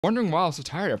wondering why I was so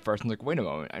tired at first. I'm like, wait a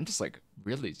moment, I'm just like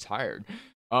really tired.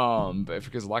 But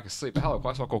because of lack of sleep. But hello,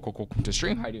 Quest, welcome to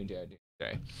stream. How you doing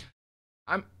today?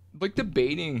 I'm like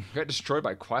debating. Got destroyed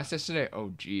by Quest yesterday.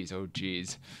 Oh geez.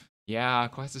 Yeah,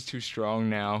 Quest is too strong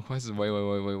now. Quest is way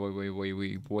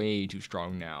too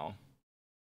strong now.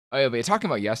 Oh yeah, but talking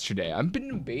about yesterday, I've been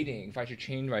debating if I should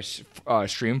change my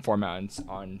stream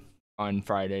formats on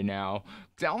Friday now,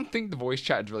 because I don't think the voice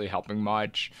chat is really helping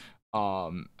much.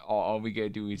 All we get to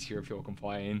do is hear people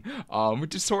complain,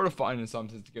 which is sort of fun in some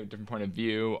sense to get a different point of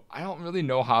view. I don't really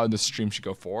know how the stream should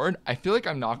go forward. I feel like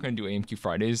I'm not going to do AMQ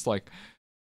Fridays like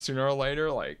sooner or later.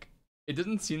 Like it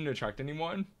doesn't seem to attract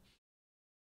anyone,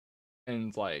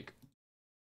 and like,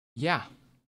 yeah,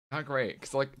 not great.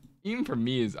 Cause like even for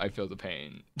me, I feel the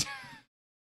pain.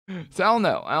 So I don't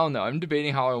know. I'm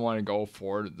debating how I want to go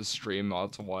forward with the stream.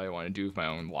 That's what I want to do with my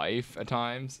own life at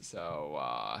times.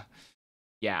 So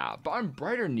yeah, but on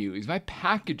brighter news, my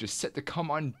package is set to come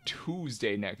on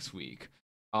Tuesday next week.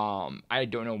 I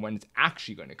don't know when it's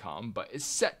actually going to come, but it's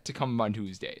set to come on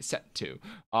Tuesday. Set to.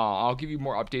 I'll give you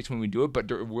more updates when we do it, but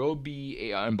there will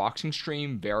be an unboxing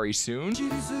stream very soon.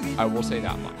 I will say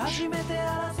that much.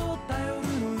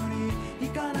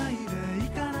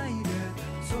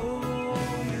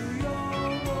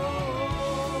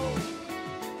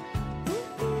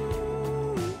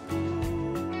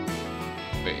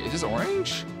 Wait, is this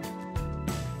orange?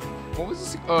 What was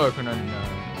this? Oh, no.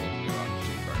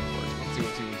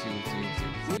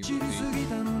 Let's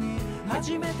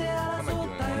see. What am I doing?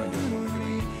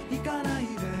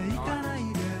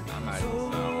 I'm out of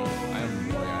the zone. I am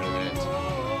way out of it. Okay.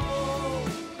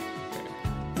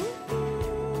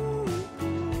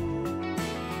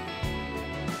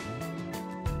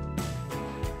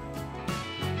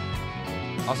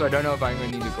 Also, I don't know if I'm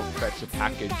going to need to go fetch the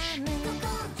package.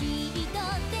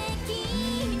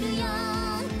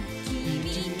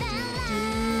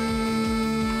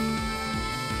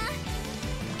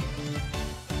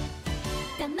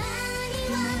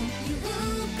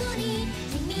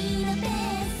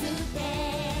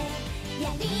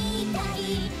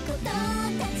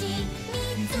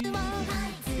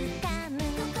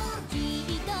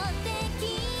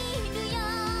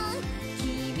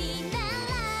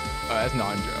 Oh, that's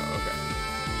Nanjo, okay.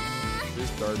 This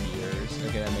 30 years.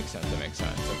 Okay, that makes sense, okay.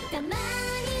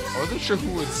 I wasn't sure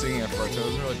who was singing at first, so I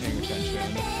wasn't really paying attention.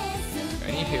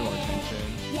 I need to pay more attention.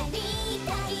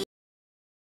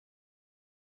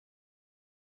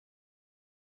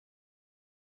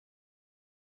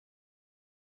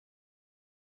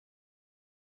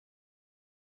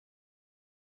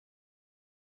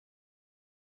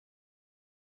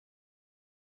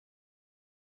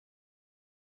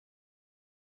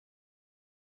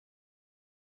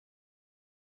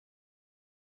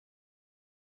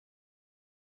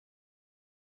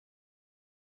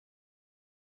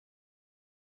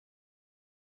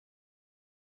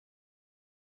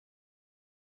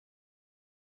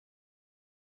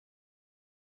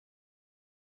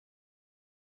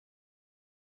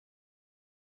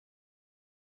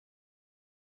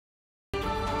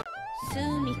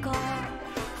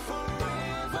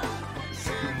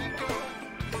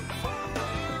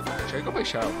 Should I go play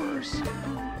Shadowverse?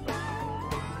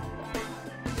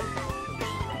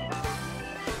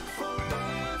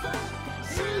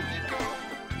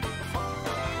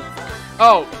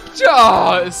 Oh,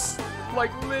 just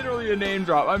like literally a name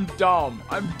drop. I'm dumb.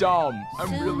 I'm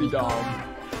really dumb.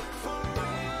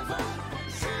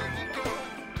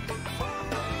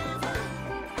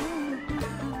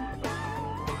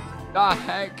 The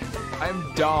heck?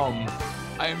 I'm dumb.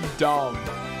 I am literally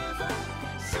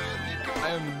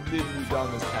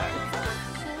dumb as heck.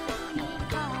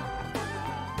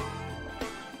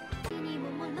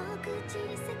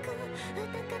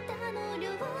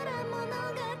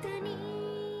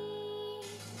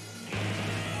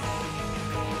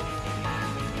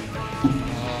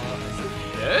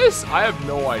 This? I have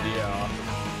no idea.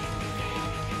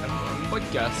 I'm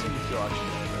like guessing if you'll actually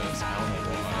know this. I don't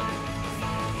know why.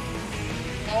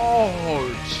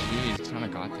 Oh, jeez. Kinda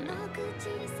got it.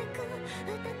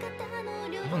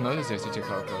 I don't know this ST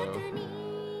Coco.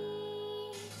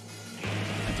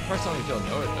 I'm surprised some of you don't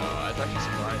know it though. That's actually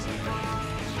surprising.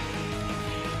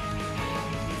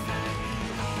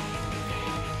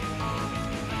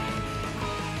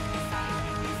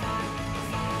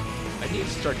 I need to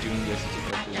start doing this to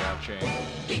quickly watching.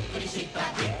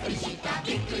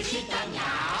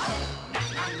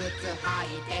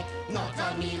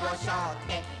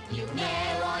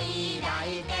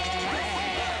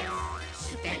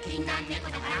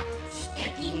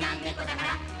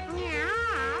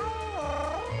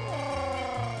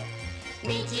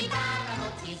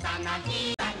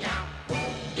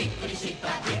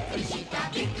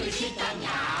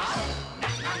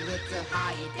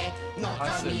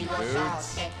 in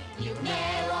boots.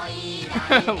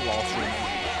 Lawsuit.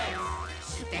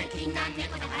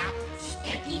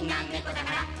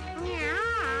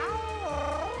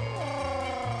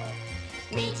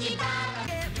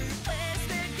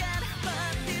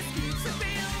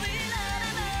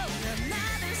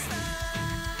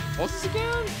 What's this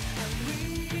again?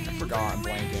 I forgot, I'm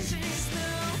blanking.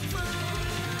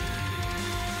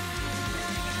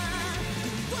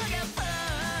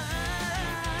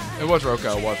 It was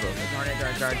Roko, it was Roko. Darn it.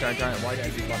 Why did I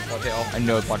do Black Swallowtail? I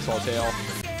know it's Black Swallowtail.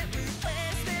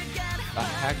 The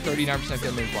heck, 39%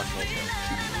 feel me Black Swallowtail.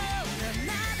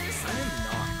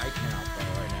 I cannot play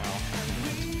right now.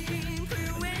 I'm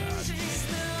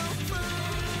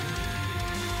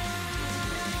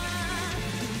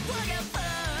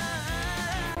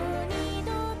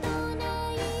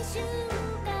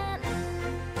bad.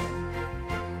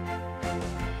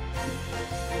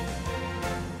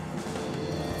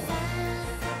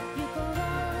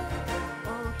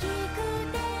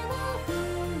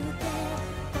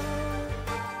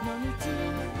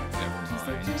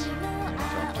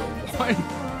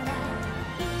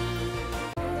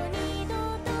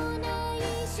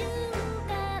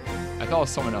 I thought it was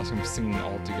someone else who was singing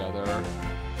all together.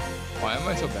 Why am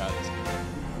I so bad at this game?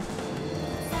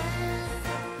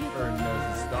 Or knows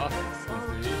the stuff.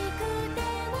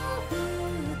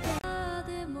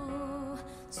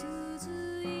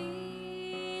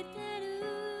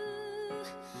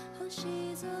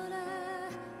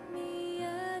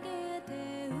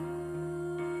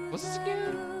 What's this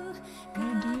again?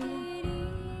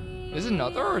 Is it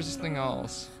another or is this thing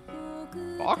else?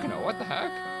 Bakano, what the heck?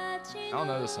 I don't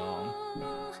know the song.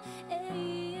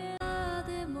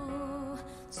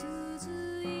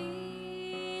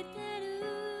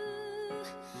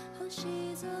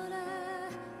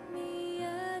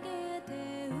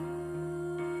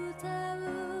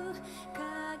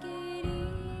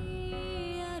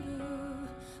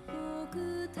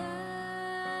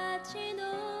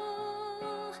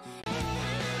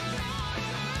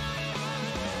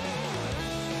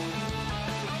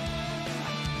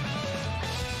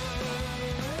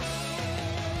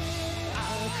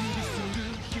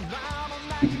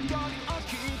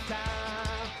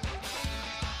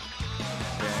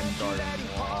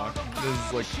 This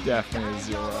is like definitely a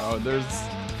 0. There's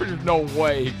pretty no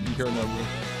way you can hear Nobu.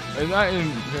 And not even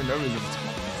hear Nobu if it's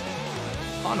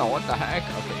fun. Oh no, what the heck?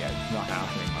 Okay, yeah, it's not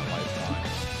happening in my lifetime.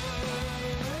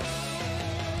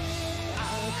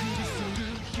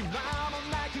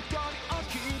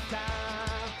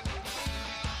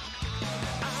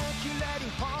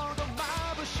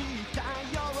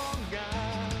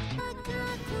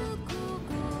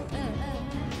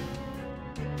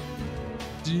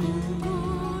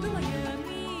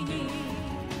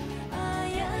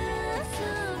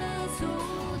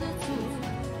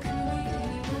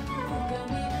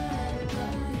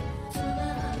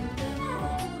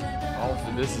 Oh,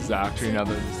 this is actually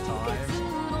another this time.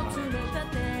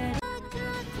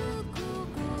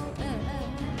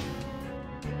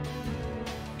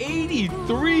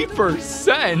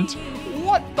 83%?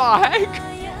 What the heck?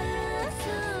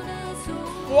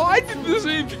 Why did this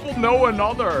many people know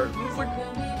another? This is like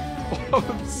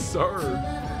absurd.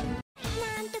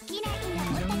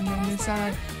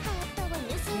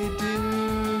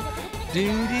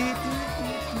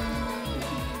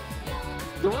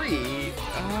 3?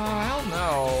 I don't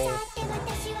know.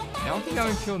 I don't think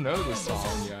I can know this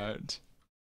song yet.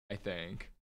 I think.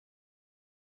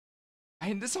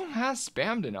 This song has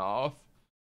spammed enough.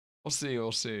 We'll see,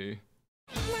 we'll see.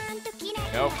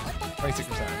 Nope,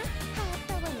 26%.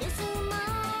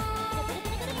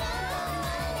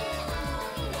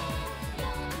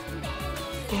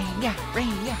 Yeah.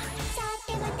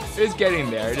 It is getting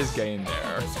there, it is getting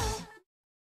there.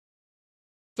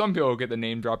 Some people get the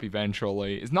name drop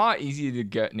eventually. It's not easy to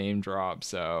get name drop,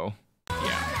 so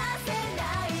yeah.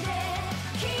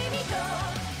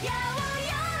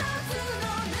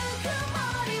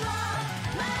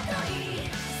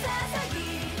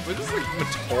 Was this like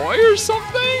Matoi or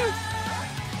something?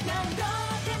 I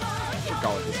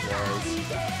forgot what this was.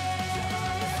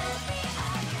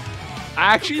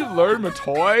 I actually learned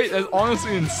Matoi? That's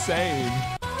honestly insane.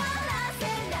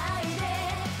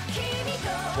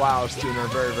 Wow, Stuner,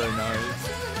 very, very nice.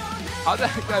 How the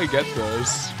heck did I get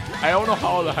this? I don't know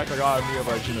how the heck I got a Mia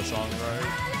Regina song, right?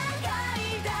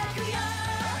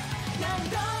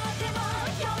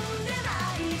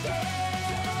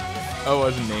 Oh, it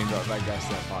wasn't name drop, I guess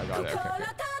that's how I got it. Okay.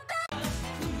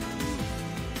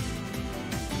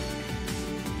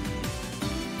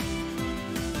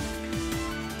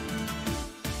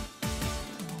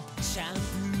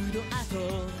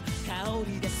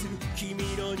 君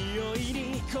の匂い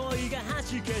に恋がは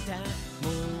じけた。も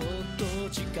っと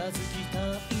近づきた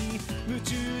い。夢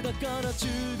中だからチュ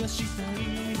ーがしたい。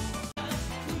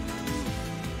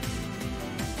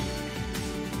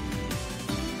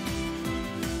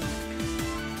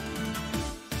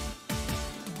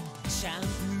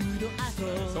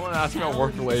Someone asked me about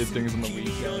work-related things on the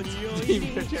weekend.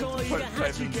 Didn't get a chance to put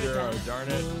type in 0, darn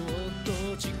it.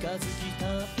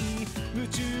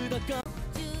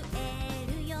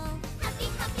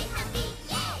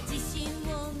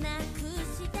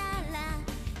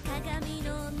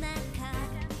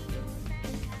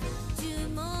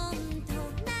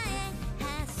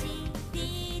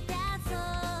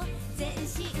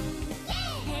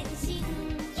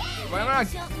 Why am I not?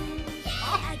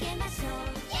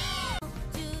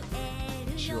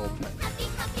 Chill pet.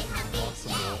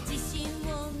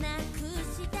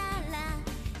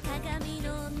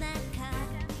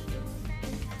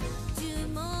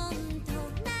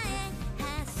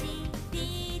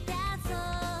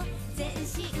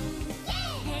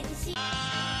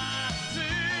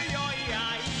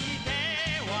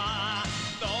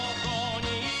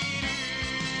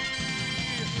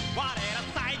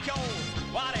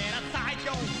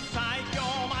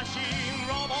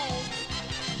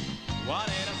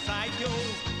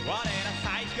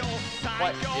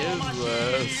 What is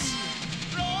this?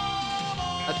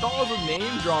 I thought it was a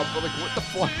name drop, but like, what the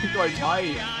fuck do I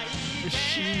type?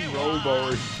 Machine Robo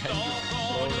or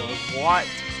what?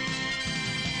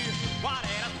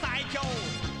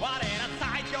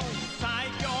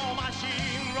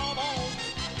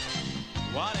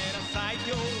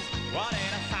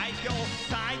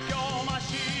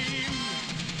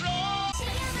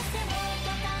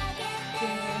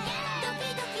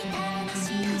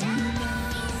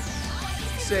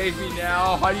 Save me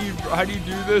now. How do you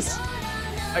do this?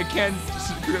 I can't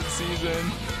figure out the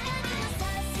season.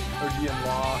 OG and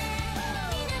Law.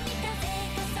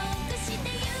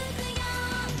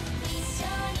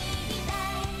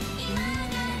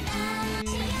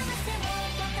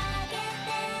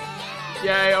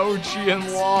 Yay, OG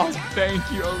and Law. Thank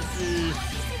you, OG.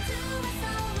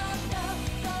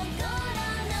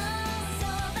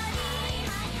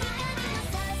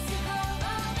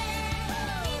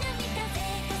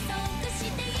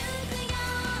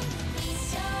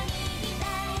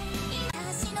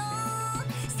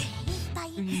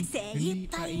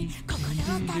 I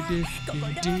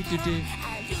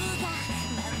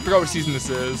forgot what season this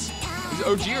is. Is it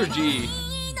OG or G?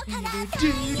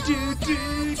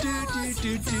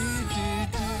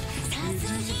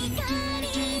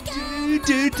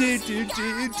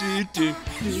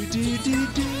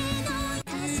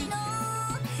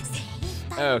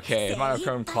 Okay,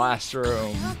 Monochrome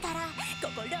Classroom.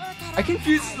 I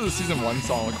confuse this with the season 1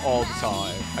 song like all the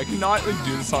time. I cannot like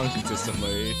do the song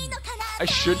consistently. I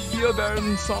should feel better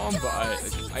than the song, but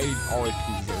I always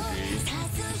confuse OG.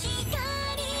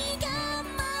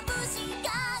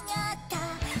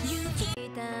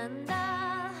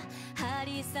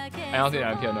 I don't think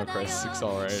AMQ no Chris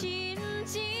Accelerate.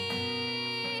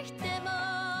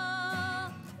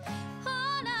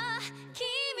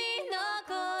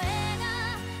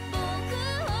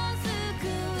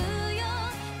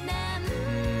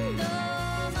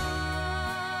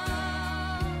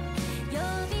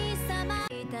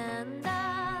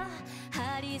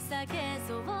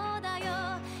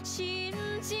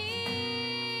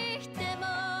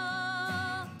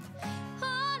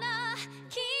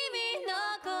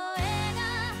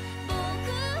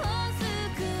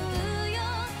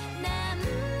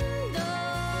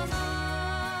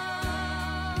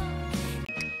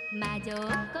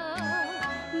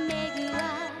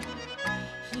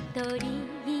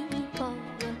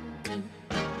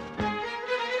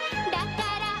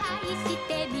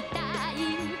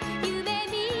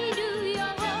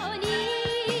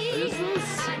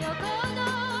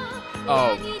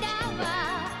 Oh.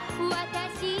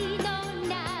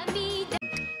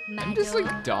 I'm just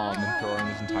like dumb and throwing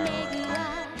this entire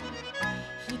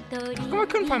around. How come I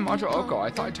couldn't find Majo Oko? I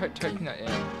thought I tried typing that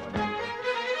in. Whatever.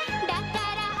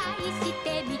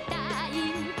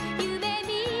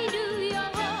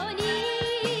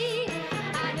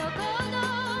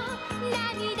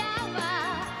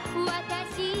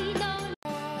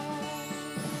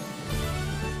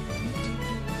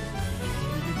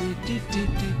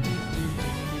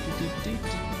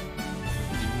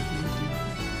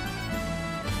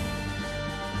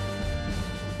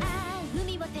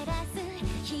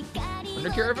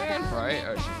 Wonder Caravan, right?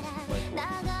 Oh, like, yeah,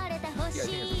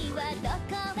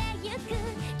 I think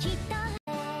it's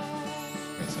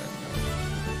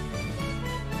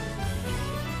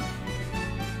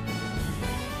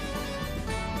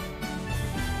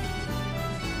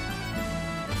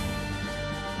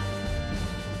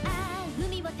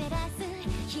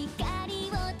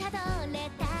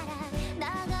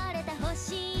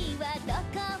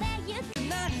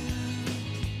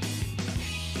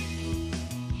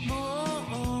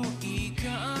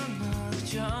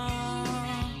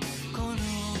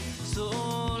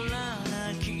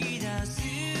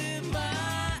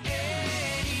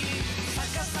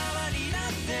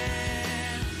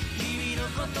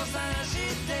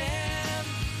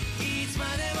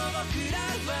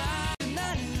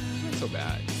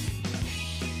bad.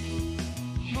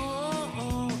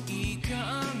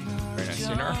 Very nice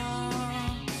tuner.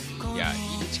 Yeah,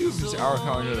 E2's Archon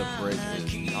under the bridge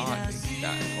is not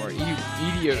that, or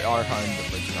ED of Archon under the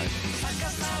bridge is not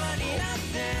this in the world.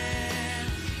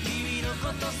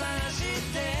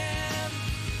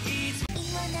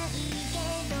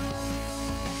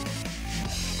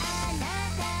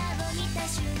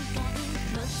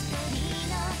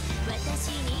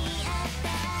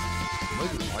 Look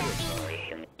at the audio quality.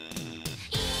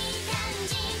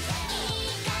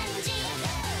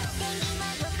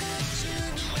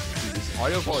 Dude, this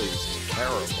audio quality is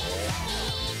terrible.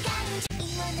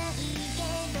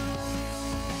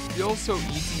 Feels so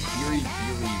easy, Beery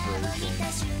version.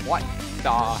 What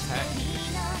the heck?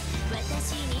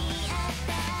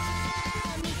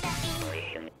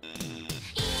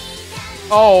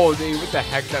 Oh, what the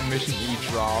heck? That mission E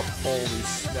drop. Holy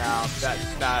snap!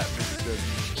 That was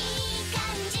just.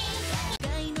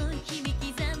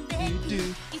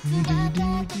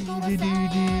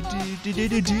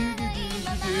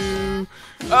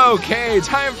 Okay,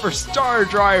 time for Star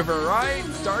Driver, right?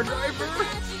 Star Driver?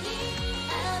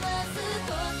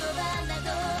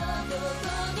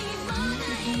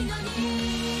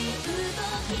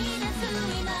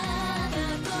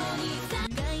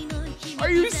 Are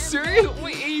you serious?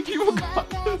 Only 80 people got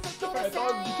this? I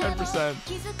thought it would be 10%.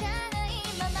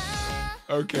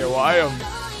 Okay, well I am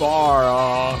far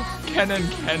off. Ken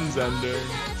and Ken's ending.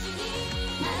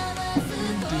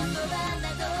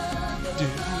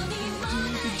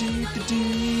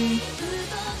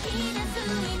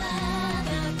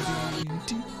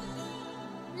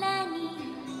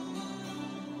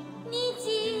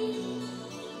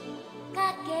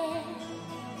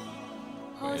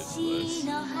 What is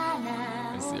this?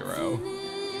 A 0.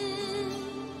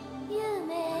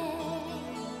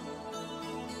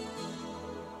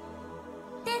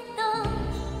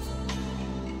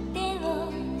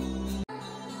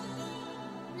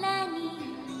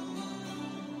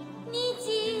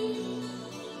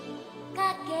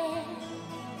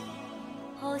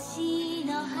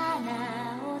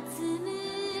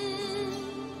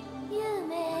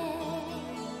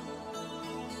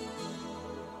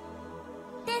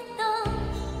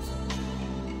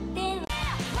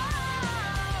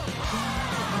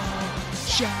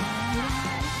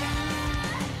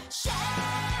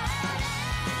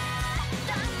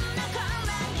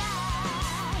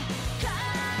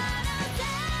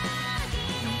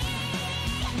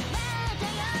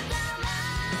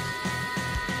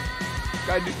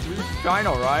 Gotta do 3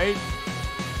 final, right?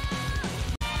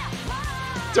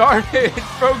 Darn it!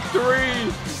 Broke 3!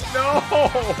 No!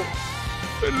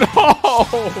 No!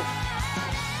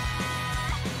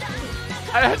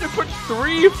 I had to put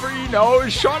 3 for, you know,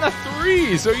 Shauna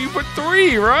 3, so you put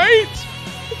 3, right?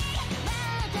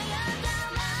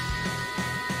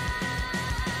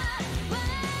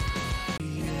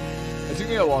 It took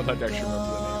me a long time to actually remember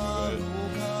the name of it.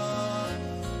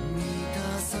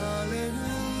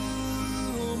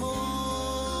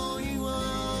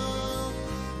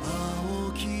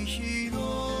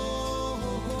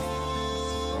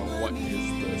 What is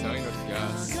this? I don't even know what to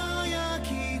guess.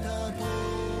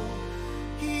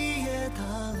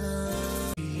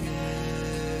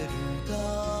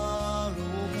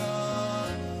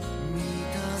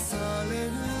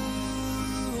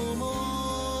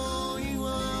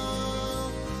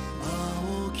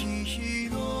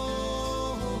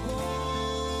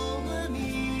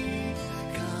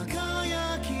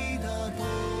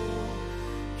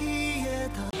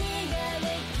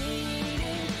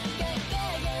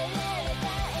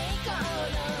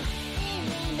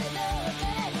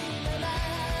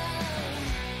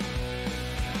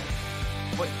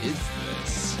 What is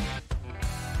this?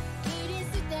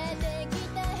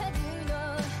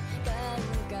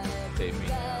 Save me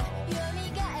now. Save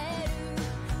me now.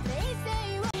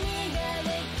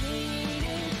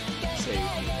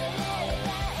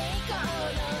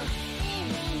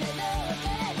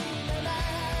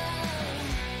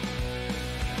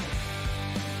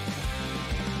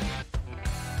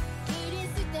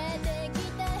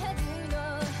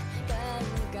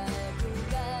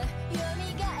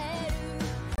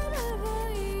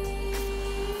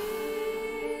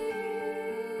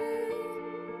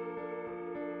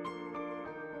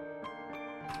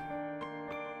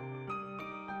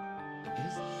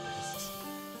 Is this?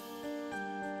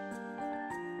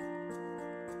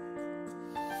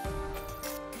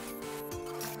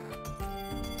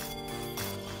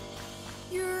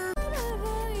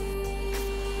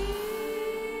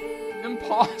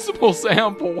 Impossible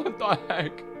sample, what the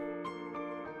heck?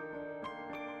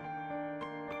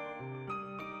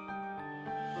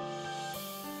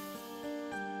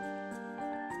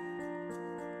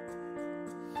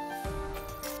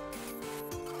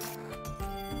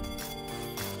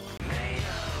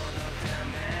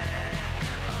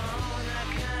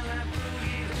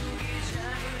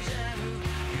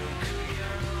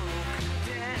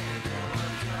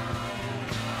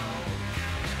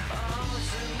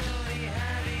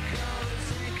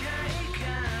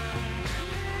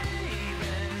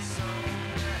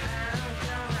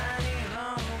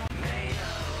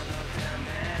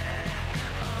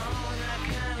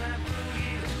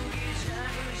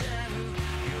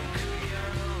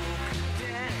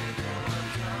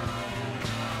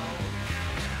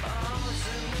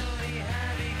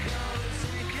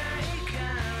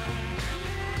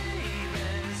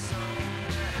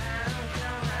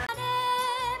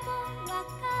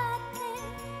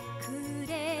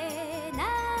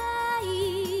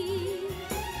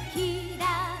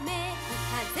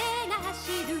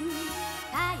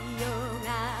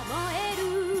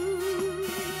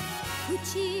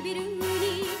 唇に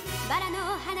バラの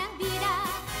花びら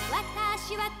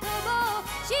私は飛ぼう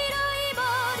白いボー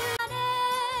ル誰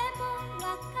も分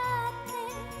かって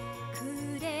く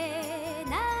れ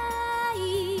ない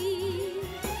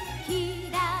き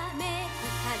らめく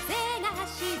風が走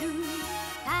る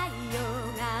太陽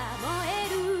が燃え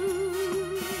る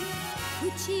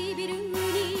唇に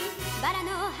バラの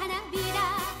花びら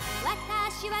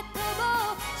私は飛ぼ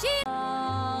う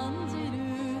感じる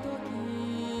とき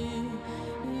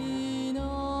命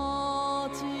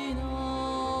の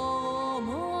重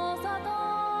さと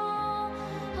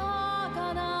儚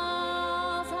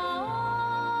さを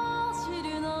知る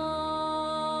の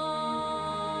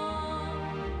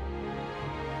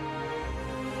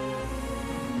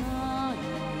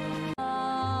感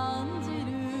じる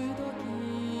とき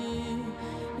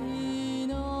命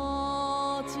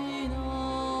の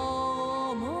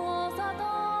重さと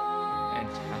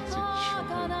Fantastic choice.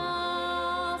 儚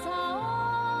さを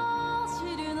知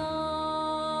るの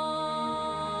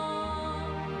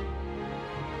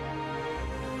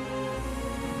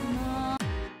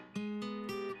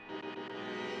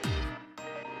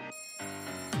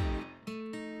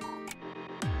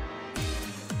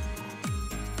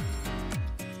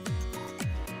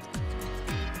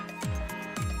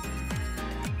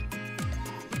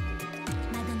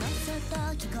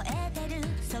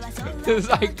This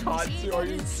icon too, are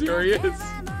you serious?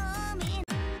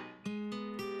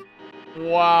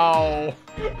 Wow.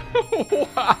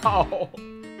 Wow.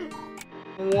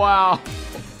 Wow.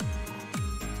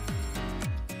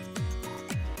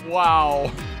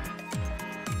 Wow.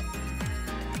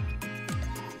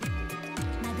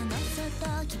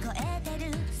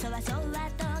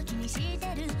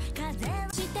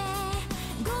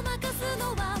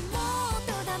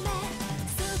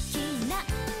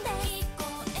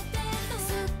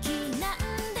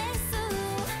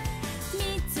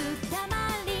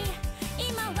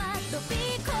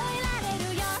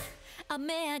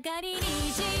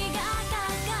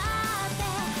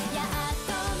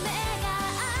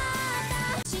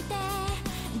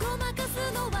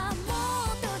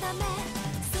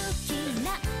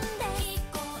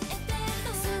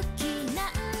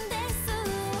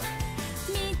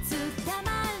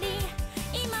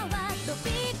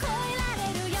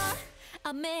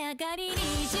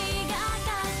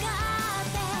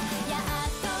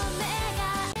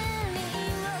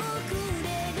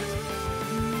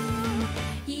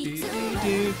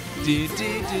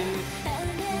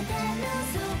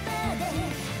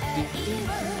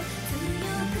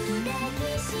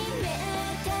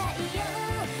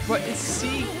 But it's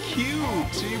CQ,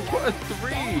 so you put a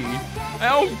 3. I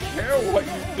don't care what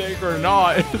you think or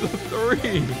not, it's a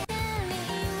 3.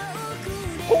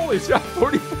 Holy snap,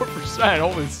 44%,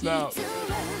 holy snap.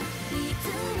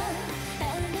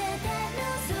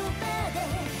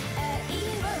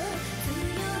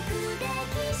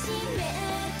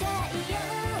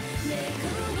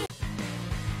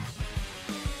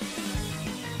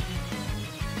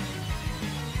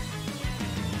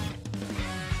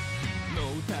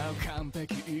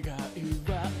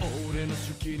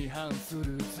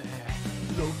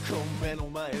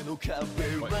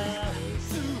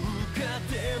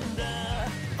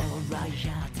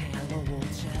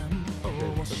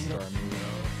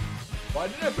 Why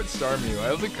did I put Star Mew?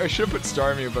 I think I should have put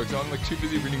Star Mew, but I'm like too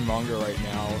busy reading manga right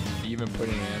now to even put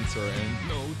an answer in.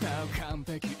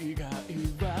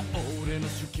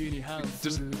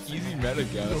 Just easy meta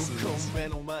guesses.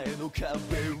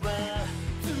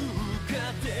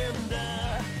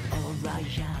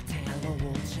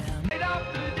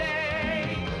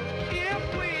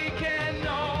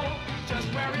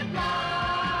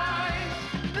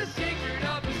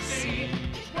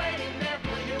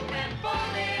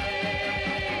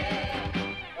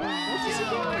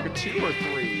 Like a 2 or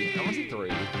 3? That was a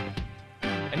 3.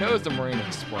 I know it's the Marine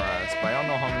Express, but I don't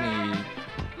know how many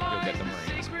you'll get the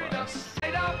Marine Express.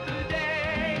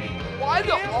 Why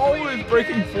the always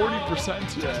breaking 40%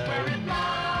 today?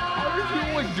 How are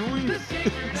people like doing this?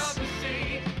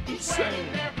 Insane.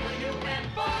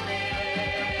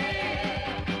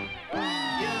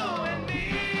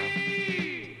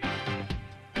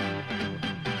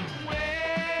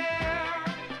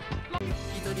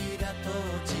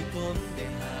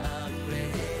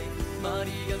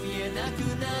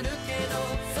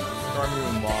 Starting you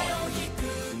in lock. Do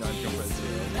not jump at 0.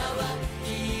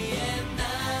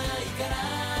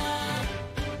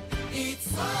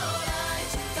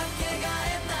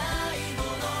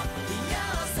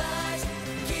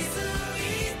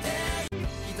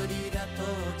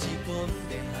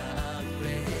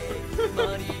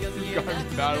 You got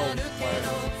battle plan.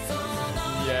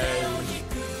 Yay.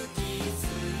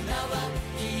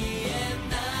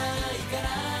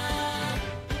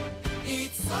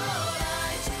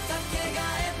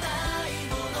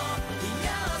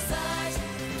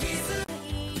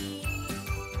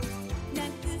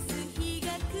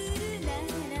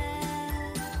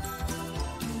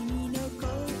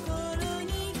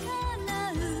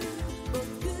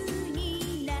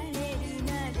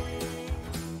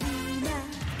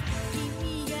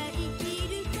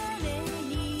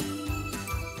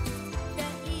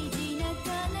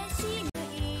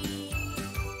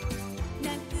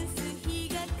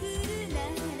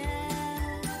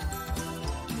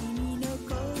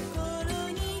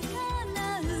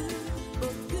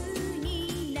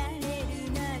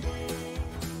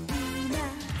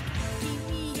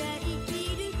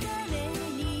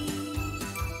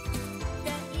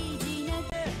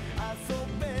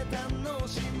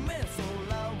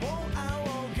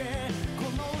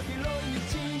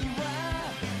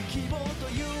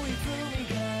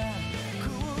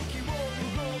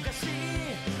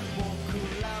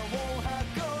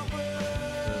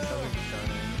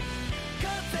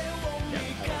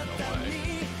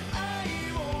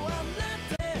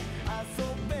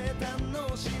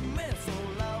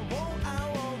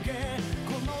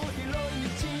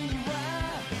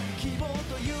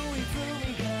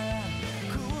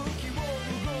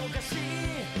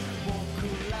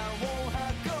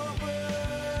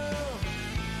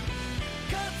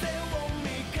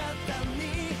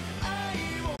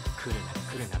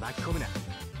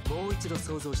 一度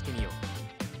想像してみよう。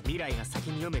未来が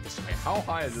先に読めてしまう。 How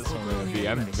high is this one going to be?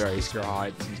 I'm very scared how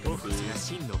high this is going 僕 to たち be. が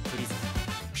真のプリズム。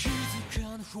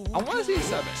 I want to see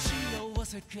 7.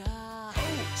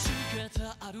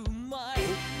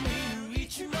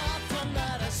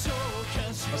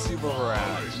 Let's see where we're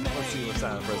at. Let's see what's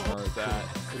on the first one with that.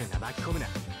 来るな巻き込むな。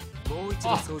もう一度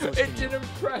Oh, 想像して it みよ didn't う。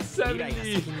 press 未来が先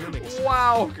 70. に読めてし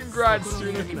まう。 Wow, congrats,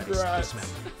 心の Junior, 闇まで知って congrats. しまう。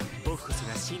僕たち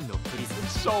が真のプリズム。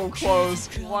 So close.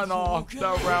 One off.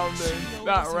 That rounding.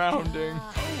 That rounding.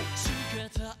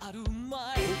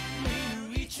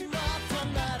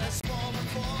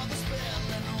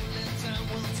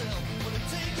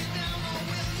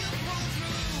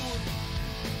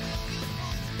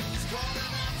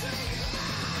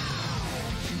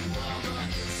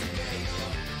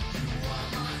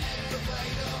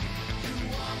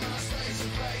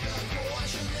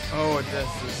 Oh,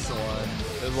 this one.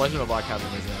 The Legend of Black Cabin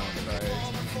is out, right?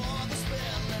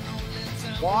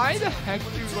 Why the heck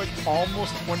do like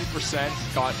almost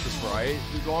 20% got this right?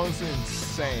 It's honestly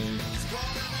insane.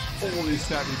 Holy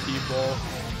snappy people.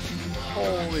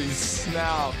 Holy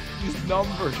snap. These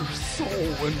numbers are so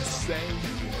insane.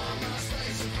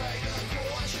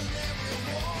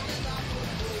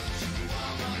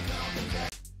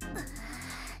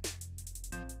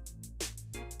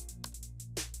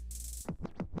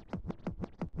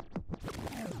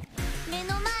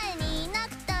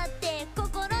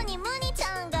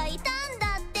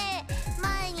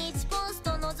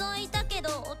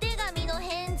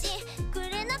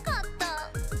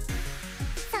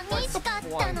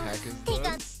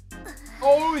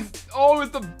 Oh,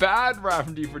 it's the bad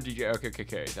roundy for DJ.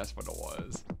 Okay, that's what it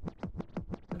was.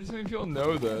 Why does many people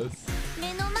know this?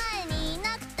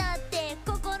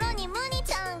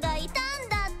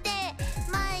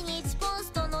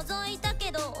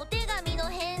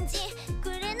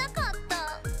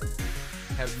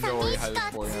 I have no idea how this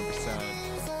 49%.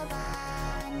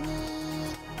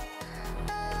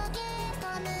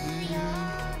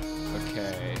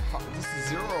 Okay, this is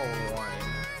 0 or 1.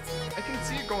 I can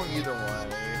see it going either way.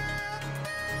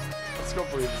 Let's go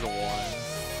believe it's a 1.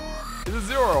 It's a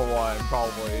 0 or 1,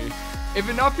 probably. If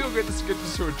enough people get this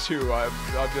to a 2, I'll be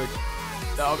like,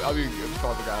 I'll be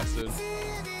flabbergasted.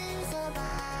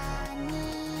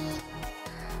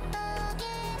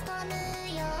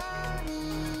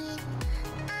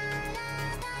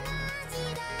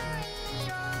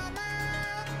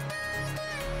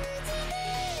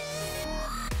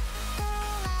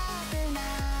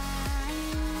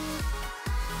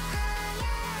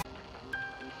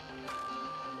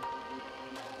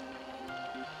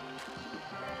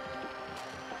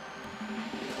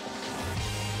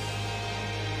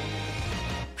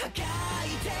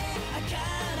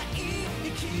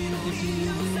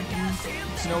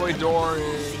 Snowy door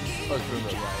is... Oh,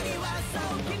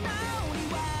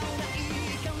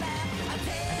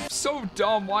 so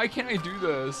dumb. Why can't I do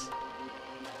this?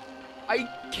 I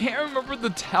can't remember the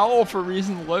tell for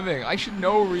Reason Living. I should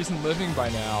know Reason Living by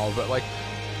now, but like,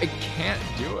 I can't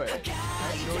do it. I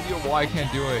have no idea why I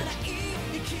can't do it.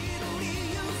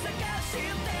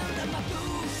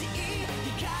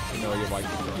 I have no idea why I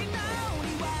can't do it.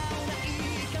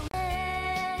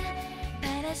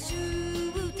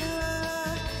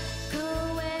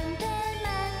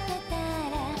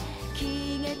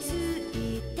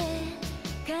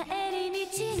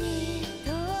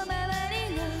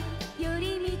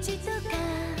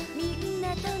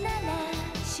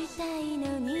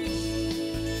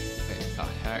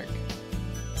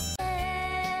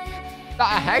 The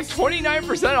heck?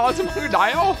 29% Ultimate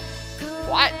Dial?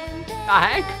 What? The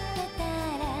heck?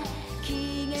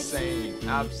 Insane.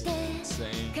 Absolutely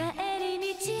insane.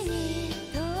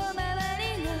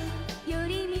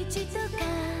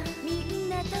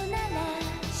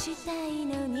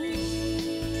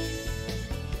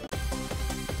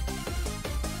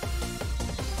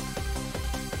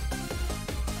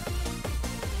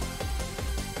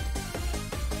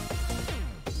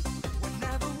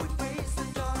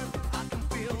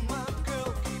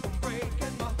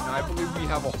 I believe we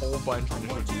have a whole bunch of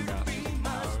initial D-Masters.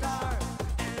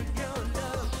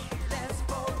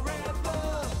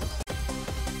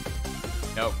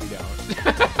 Nope, we don't.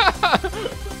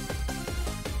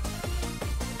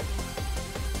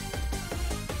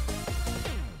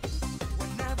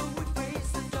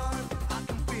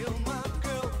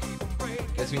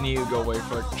 Guess we need to go wait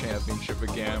for a championship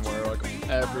again where like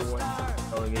everyone's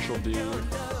an initial D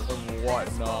and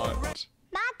whatnot.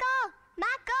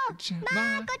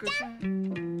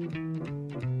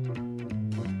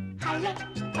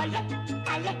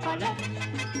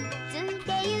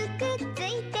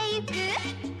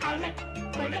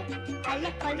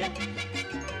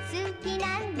 き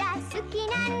なんだ好き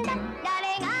なんだ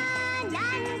誰がな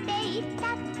んて言っ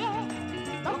たって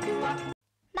僕は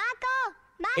マコ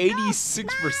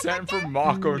 86% for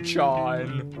Mako-chan.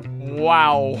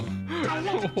 Wow.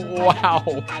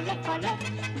 Wow.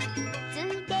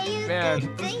 Man,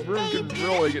 this room could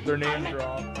really get their name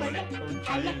dropped. Oh,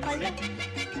 geez.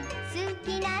 好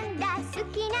きなんだ好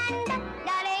きなんだ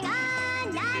誰が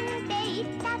なんて言っ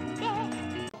たって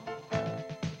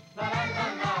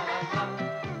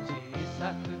小さ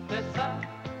くてさ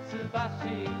すばし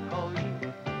っこい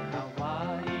かわ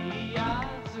いいや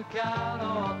つキャロ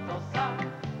ットさ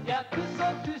約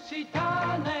束し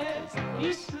たねい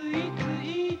ついつい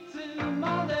つ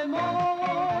までも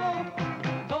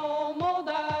友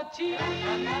達小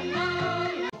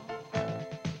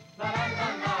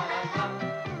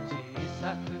さ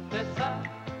くてさ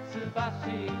すばし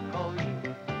っこい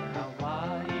かわ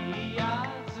いいや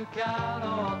つキャロ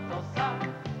ットさ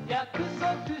約束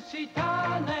した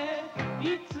ねい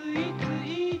ついつい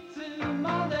つ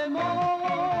までも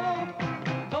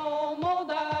友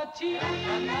達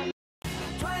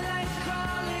Twilight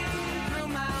crawling through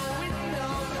my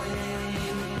window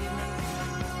pane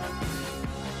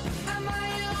Am I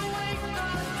awake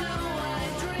or do I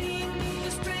dream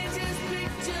the strangest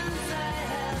pictures I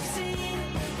have seen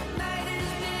Night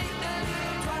is big and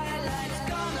twilight's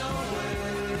gone away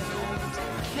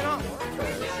Cannot work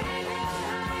this.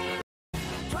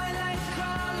 Twilight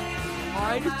crawling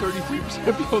I do 33%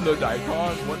 of people know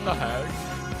Daikon. What the heck?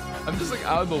 I'm just like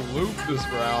out of the loop this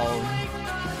round.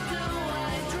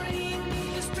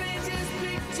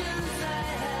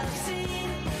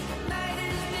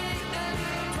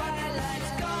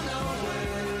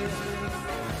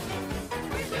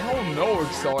 Hell no,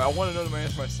 Excel. I want to know the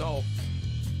answer myself.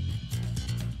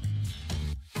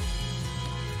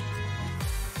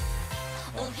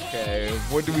 Okay,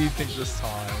 what do we think this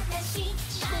time?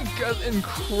 Guess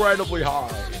incredibly high.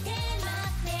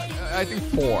 I think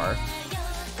 4.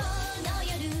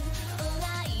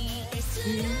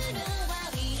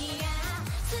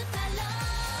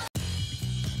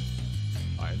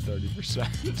 I'm 30%.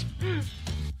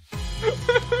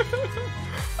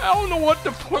 I don't know what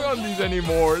to put on these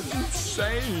anymore. It's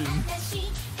insane.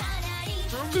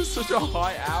 Room is such a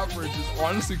high average. It's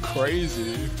honestly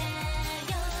crazy.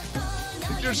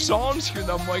 Like, there's songs here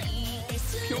that I'm like,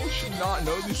 people should not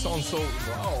know these songs so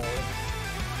well.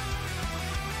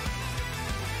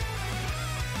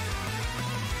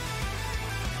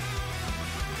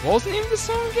 What was the name of the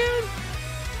song again?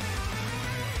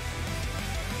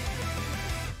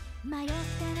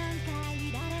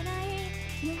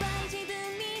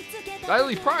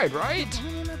 Daily Pride, right?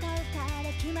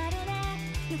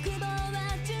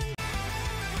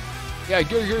 Yeah,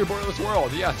 Gary Boyless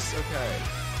World. Yes, okay.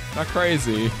 Not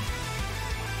crazy.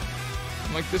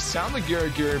 I'm like, this sounds like Gary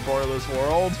Boyless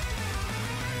World.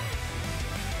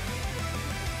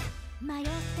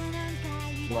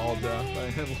 Well,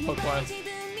 death. Look like.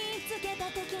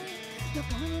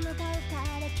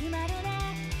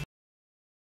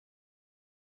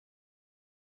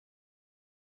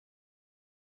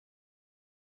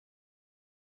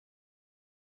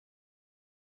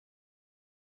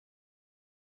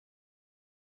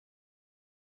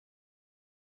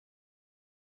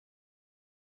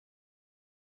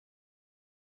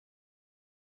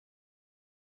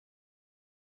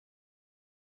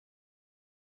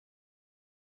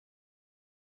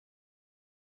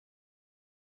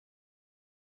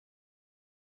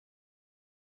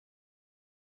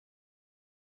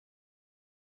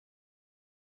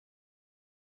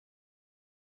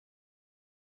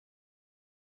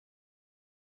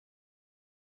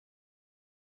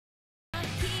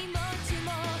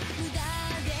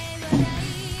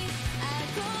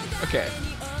 Okay,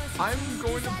 I'm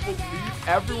going to believe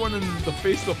everyone in the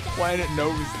face of the planet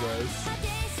knows this.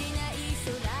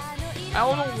 I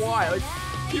don't know why, like,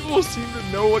 people seem to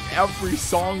know like every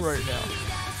song right now.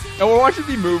 And we're watching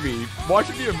the movie. Watch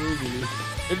it be a movie.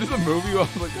 If it's a movie, I'll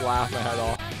like laugh my head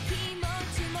off.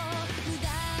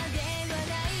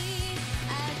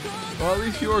 Well, at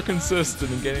least you are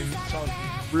consistent in getting some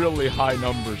really high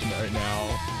numbers right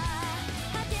now.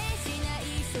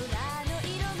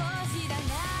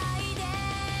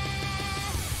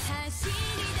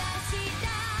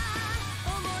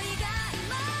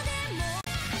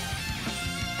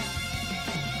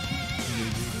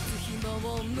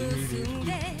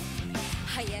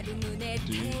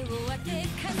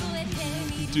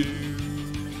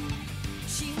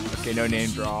 Okay, no name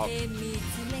drop.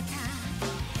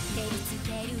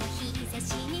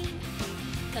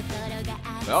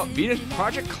 Well, Venus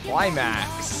Project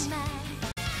Climax.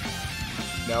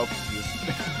 Nope.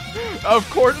 Of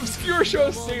course, obscure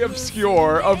shows stay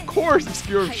obscure. Of course,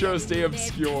 obscure shows stay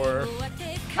obscure.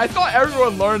 I thought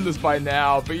everyone learned this by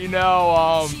now, but you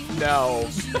know, no.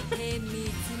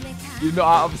 You know,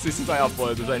 obviously, since I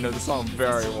uploaded this, I know the song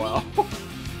very well.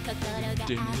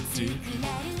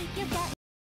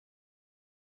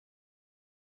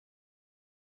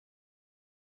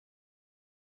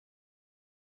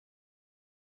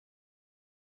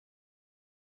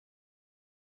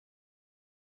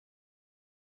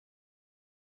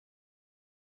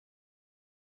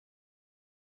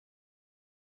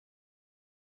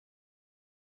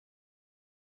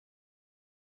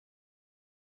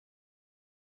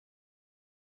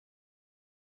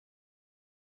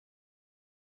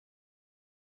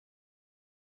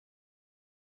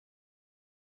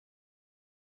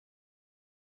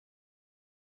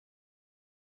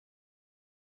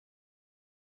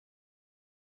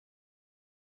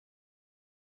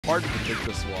 Hard to predict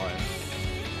this one.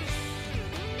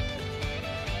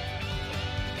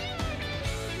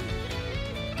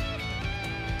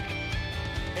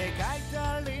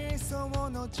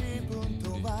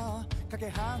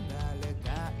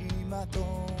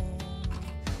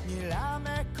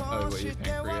 Oh, wait, you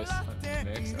pancreas?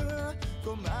 Mix? I'm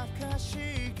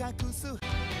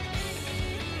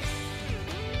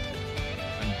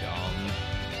dumb.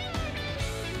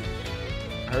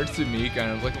 I heard Sumika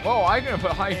and I was like, whoa, I'm gonna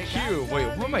put high Q. Wait,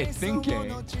 what am I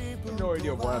thinking? I have no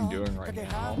idea what I'm doing right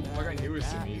now. Like I knew it was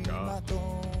Sumika.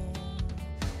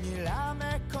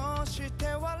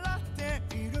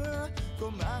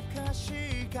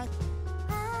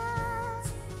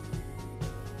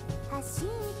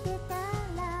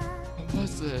 What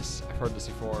was this? I've heard this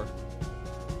before.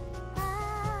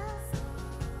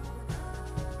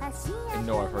 I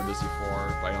know I've heard this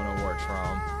before, but I don't know where it's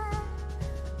from.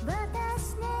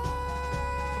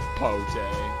 Pote.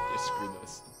 Yeah, screw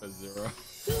this. That's 0.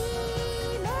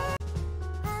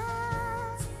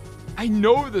 I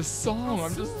know the song.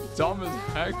 I'm just dumb as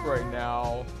heck right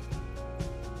now.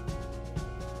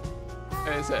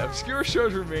 And I said, obscure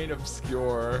shows remain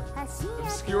obscure.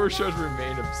 Obscure shows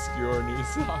remain obscure. New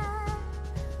song.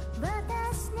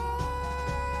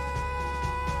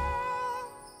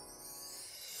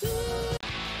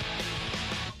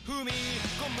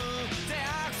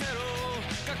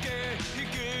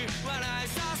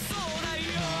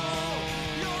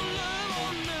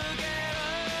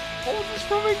 What is this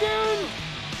from again?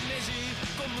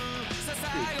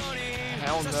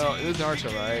 Hell no. It is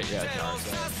Naruto, right? Yeah, it's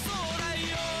Naruto.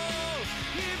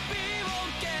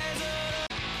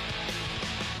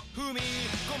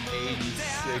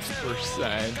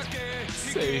 86%.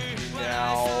 Save me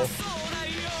now.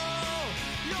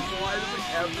 Why does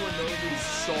everyone know this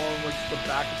song with the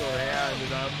back of their hand?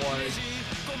 And I'm like,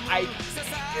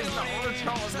 it's Naruto,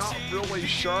 I'm not really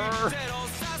sure.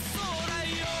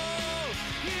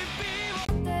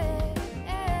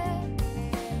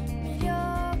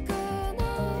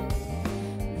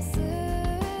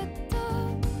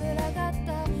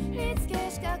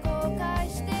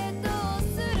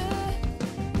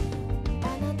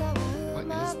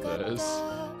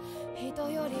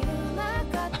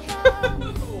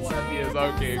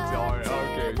 Okay, accelerate,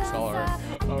 okay, accelerate,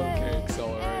 okay,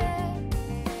 accelerate.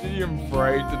 Did you even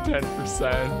break the 10%?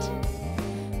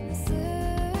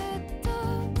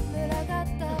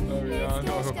 Oh yeah,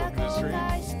 no hook up in the stream.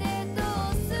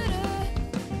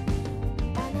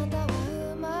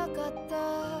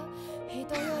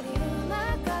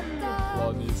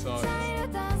 Love these songs.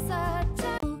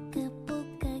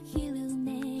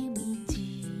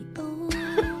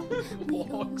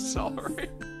 We'll accelerate.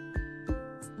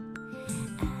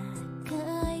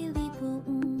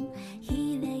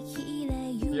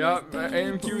 Yup,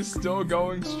 AMQ is still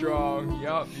going strong.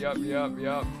 Yup.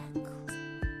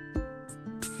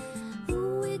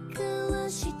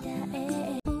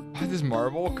 This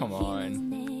marble? Come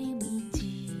on.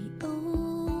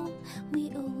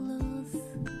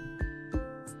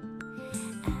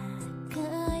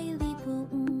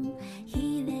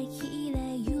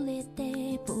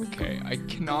 Okay, I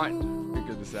cannot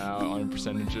figure this out on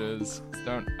percentages.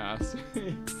 Don't ask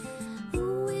me.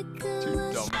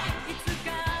 Too dumb.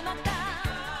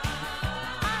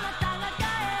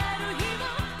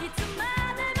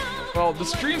 Well, the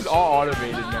stream's all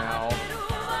automated now.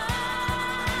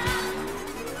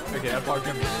 Okay, that's not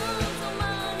gonna be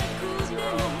 0.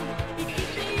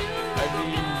 I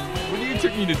mean, what do you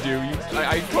took me to do?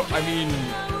 I mean,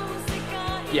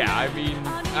 yeah,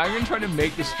 I'm gonna try to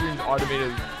make the streams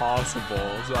automated as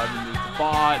possible. So I mean, the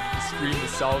bot, the stream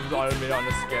itself is automated on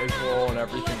a schedule and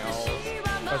everything else.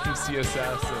 Got some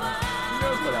CSS and who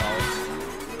knows what else.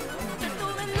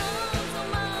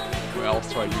 What else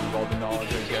That's what I do with all the knowledge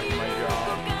I get from my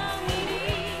job.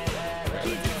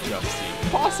 Just see.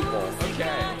 Possible.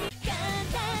 Okay.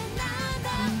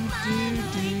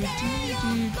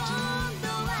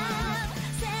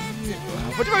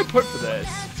 What do I put for this?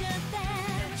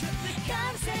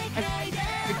 I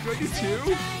go to 2?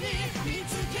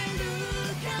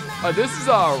 This is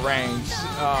ranked.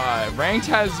 Ranked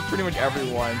has pretty much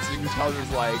everyone, so you can tell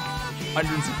there's like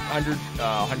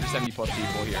 170 plus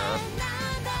people here.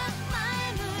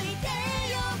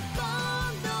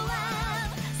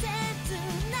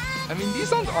 I mean, these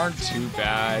songs aren't too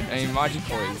bad. I mean,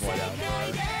 Magical is whatever.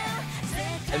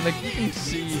 And like, you can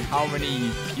see how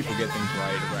many people get things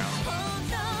right around.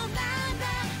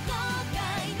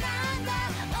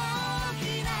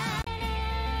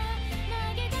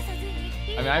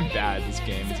 I mean, I'm bad at this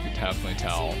game, as you can definitely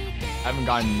tell. I haven't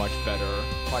gotten much better,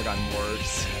 probably gotten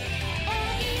worse.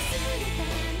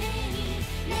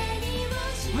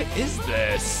 What is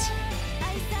this?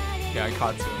 Yeah, I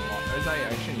caught some. I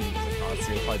shouldn't use the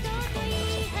Katsu if I just become or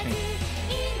something.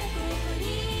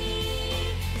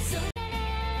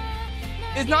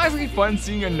 It's not actually fun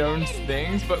seeing unknown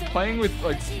things, but playing with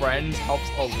like friends helps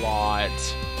a lot.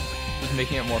 Just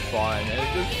making it more fun. And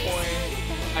at this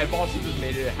point, I've also just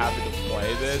made it a habit to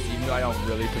play this, even though I don't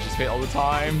really participate all the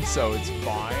time, so it's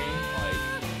fine.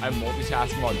 Like, I'm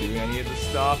multitasking while doing any of this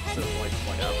stuff, so it's like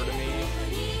whatever to me.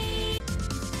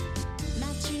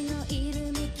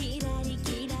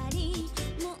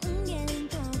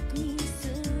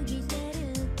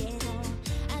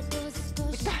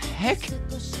 What the heck?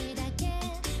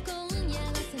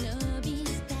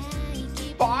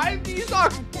 5? These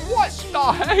are what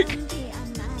the heck?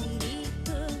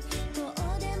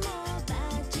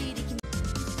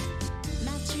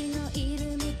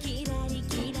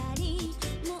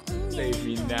 Save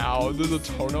me now. There's a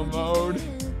Tono mode.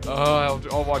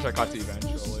 I'll watch Akatsu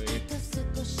eventually.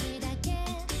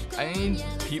 I mean,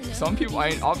 some people, I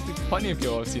mean, obviously plenty of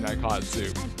people have seen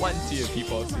Akatsu. Plenty of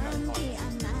people have seen Akatsu.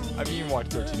 I've even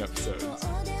watched 13 episodes.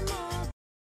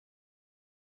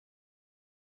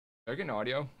 Did I get an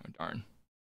audio? Oh, darn.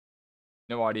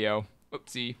 No audio.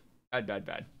 Oopsie.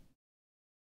 Bad.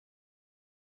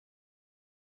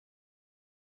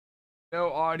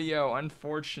 No audio.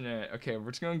 Unfortunate. Okay,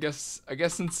 we're just gonna guess. I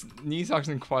guess since Nisox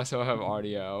and Queso have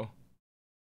audio.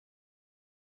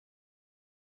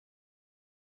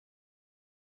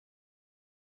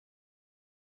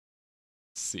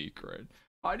 Secret.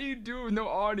 How do you do it with no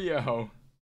audio?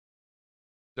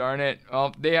 Darn it.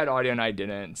 Well, they had audio and I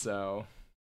didn't, so.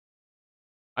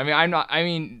 I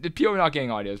mean, the people not getting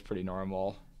audio is pretty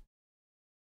normal.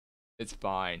 It's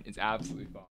fine. It's absolutely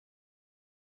fine.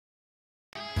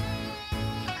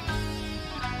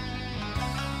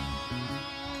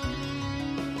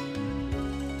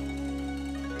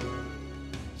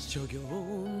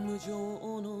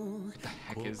 What the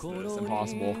heck is this?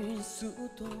 Impossible.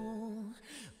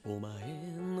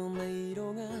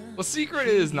 Well, Secret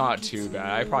is not too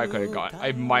bad. I probably could have got.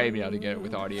 I might have been able to get it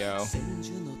with audio.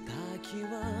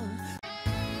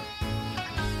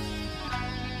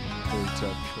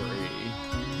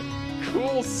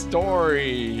 Cool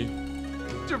story.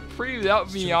 Dupree without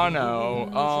Miyano.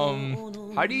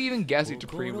 How do you even guess who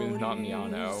Dupree with not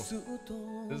Miyano?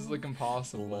 This is like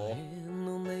impossible.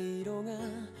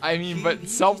 I mean, but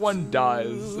someone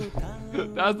does.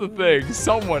 That's the thing.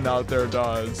 Someone out there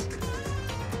does.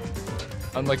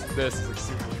 Unlike this, it's like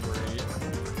super free.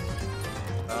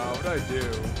 What do I do?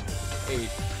 8.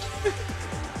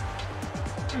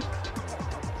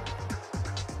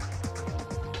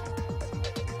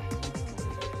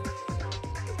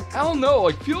 I don't know,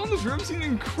 like, people in this room seem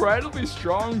incredibly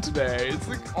strong today. It's,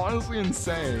 like, honestly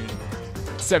insane.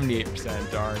 78%,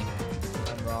 darn.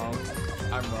 I'm wrong.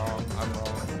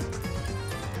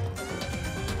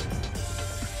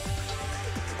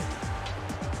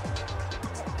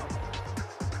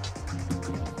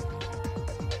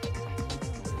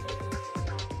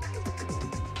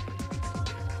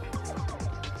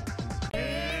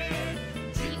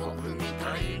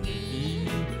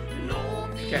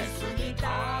 Okay.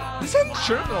 This hasn't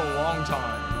shown in a long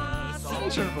time.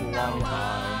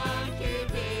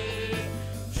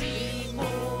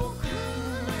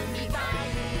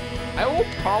 I will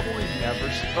probably never,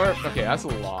 okay, that's a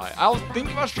lie. I was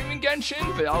thinking about streaming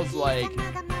Genshin, but I was like,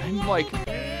 I'm like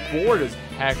bored as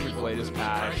heck with the latest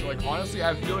patch. Like, honestly,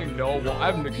 I have feeling no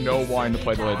wanting to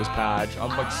play the latest patch. I'm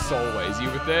like so lazy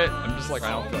with it. I'm just like,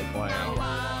 I don't feel like playing.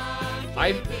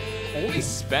 I've only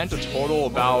spent a total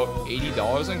about $80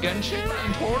 on Genshin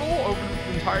in total over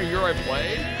the entire year I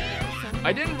played.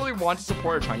 I didn't really want to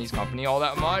support a Chinese company all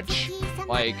that much.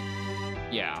 Like,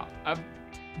 yeah, I've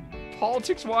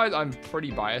politics-wise, I'm pretty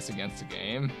biased against the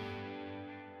game.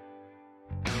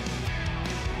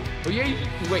 Oh yeah,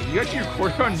 wait, you actually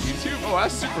recorded on YouTube? Oh,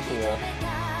 that's super cool.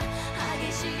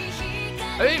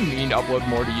 I didn't mean to upload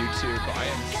more to YouTube, but I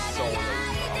am so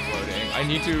lazy for uploading.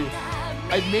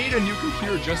 I made a new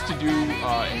computer just to do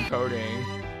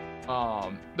encoding.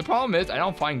 The problem is I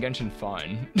don't find Genshin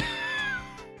fun.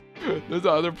 There's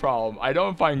the other problem. I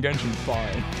don't find Genshin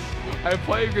fun. I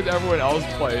play it because everyone else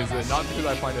plays it, not because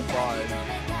I find it fun.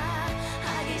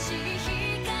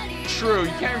 True,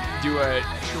 you can't do it.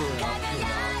 True enough.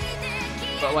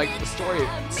 But like the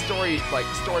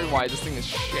story-wise, this thing is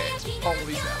shit.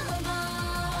 Holy cow.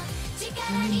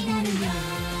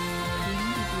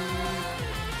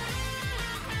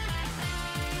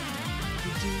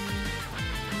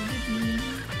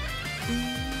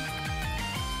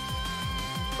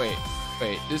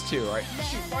 Wait, there's two, right?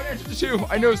 Shoot, why did I do two?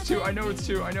 I know it's two.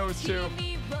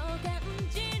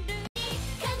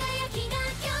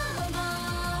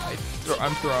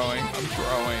 I'm throwing.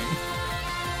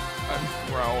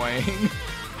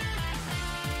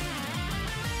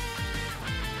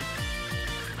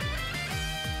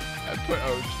 I put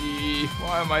OG.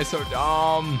 Why am I so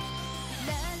dumb?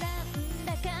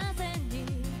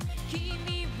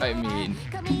 I mean,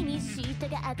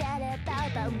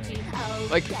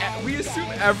 like, we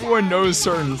assume everyone knows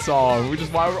certain songs, which is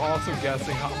why we're also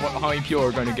guessing how many people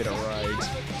are going to get it right.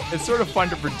 It's sort of fun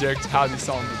to predict how these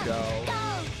songs will go.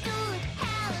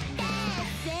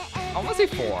 I want to say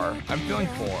 4. I'm feeling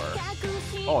 4.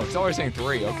 Oh, it's always saying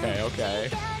 3. Okay.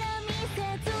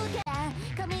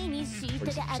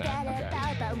 40%.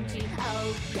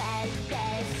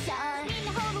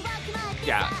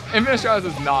 Yeah, Infinite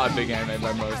Shadows is not a big anime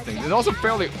by most things. It's also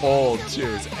fairly old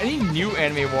too, so any new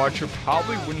anime watcher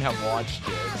probably wouldn't have watched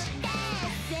it.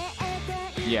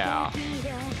 Yeah.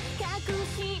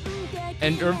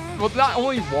 And, well, not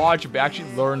only watch, but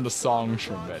actually learn the songs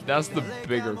from it. That's the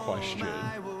bigger question.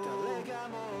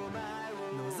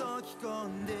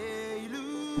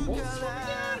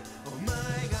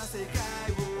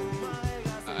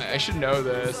 I should know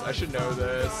this.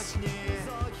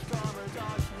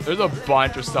 There's a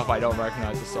bunch of stuff I don't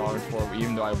recognize the songs for,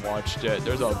 even though I watched it.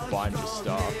 There's a bunch of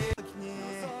stuff.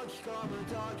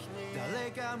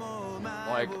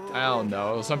 Like, I don't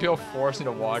know. Some people force me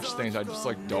to watch things I just,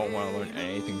 like, don't want to learn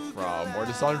anything from. Or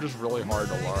the songs are just really hard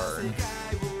to learn.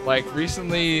 Like,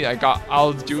 recently, I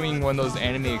was doing one of those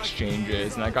anime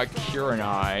exchanges, and I got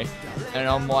Kiranai. And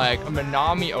I'm like, a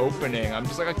Minami opening. I'm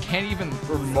just like, I can't even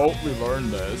remotely learn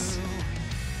this.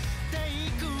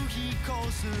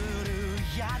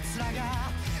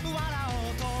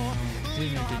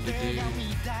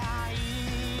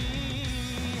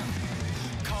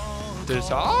 To the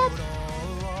top?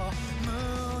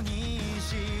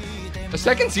 A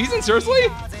second season? Seriously?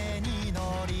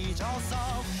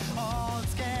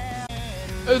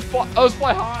 Let's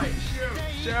fly high.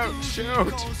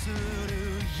 Shoot.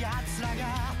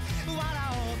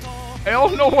 I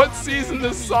don't know what season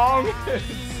this song is.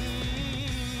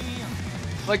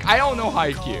 Like, I don't know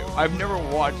Haikyuu. I've never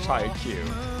watched Haikyuu.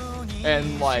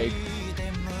 And, like,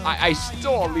 I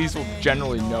still at least will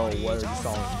generally know where the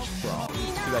song is from.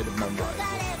 Because I did memorize it.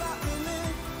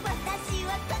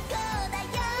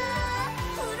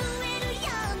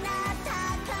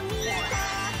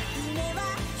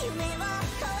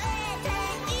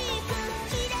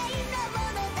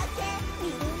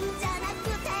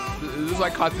 Is this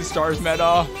like Katsu Stars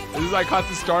meta? Is this like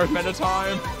Katsu Stars meta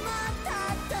time?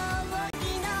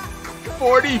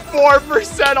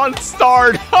 44% on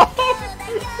Stardom!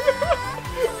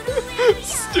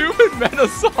 Stupid meta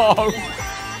song!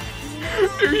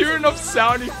 If you hear enough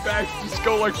sound effects, just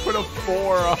go like put a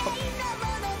 4 up.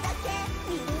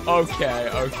 Okay.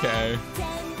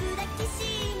 This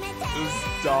is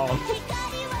dumb.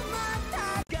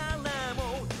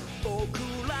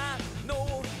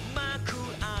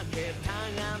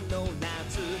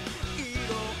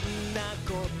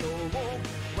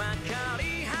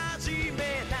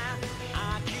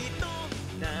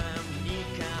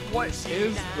 What is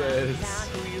this?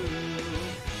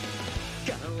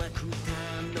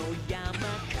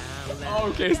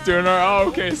 Okay, Stooner.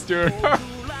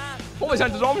 Holy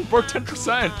shit, it almost broke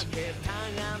 10%.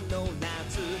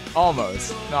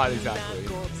 Almost. Not exactly.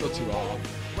 Still too off.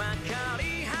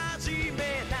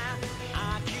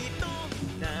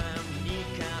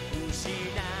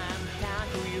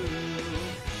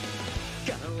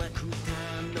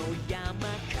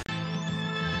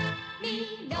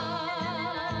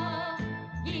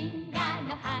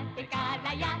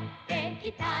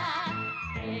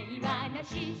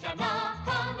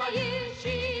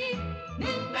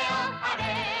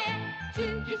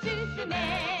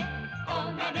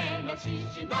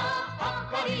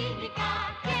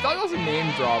 That was a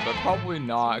name drop, but probably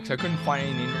not, because I couldn't find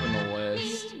any name on the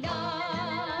list.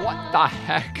 What the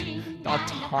heck? The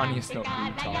tiniest note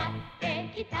Utah.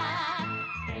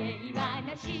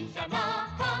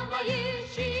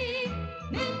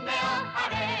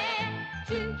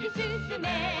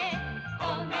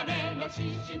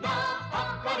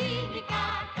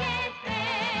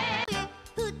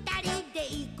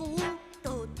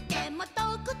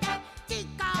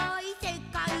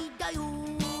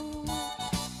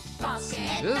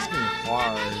 This is gonna be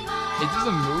hard. Is this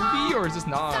a movie or is this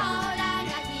not a movie?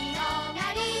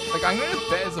 Like, I'm gonna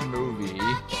bet it's a movie.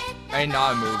 I mean,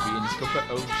 not a movie, and just go put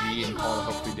OG and call it a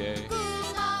Hopefully Day.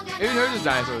 Even though there's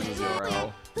dinosaurs is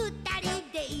 0.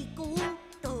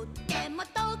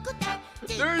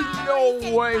 There's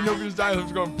no way nobody's dinosaurs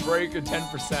is gonna break a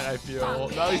 10%, I feel.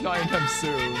 At least not anytime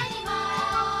soon.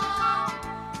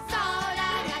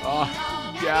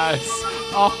 Yes.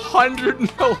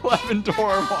 111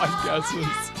 Doraemon guesses.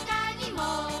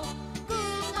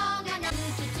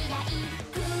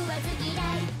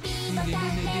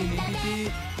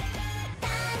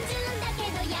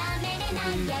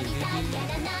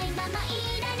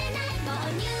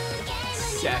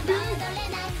 Seven?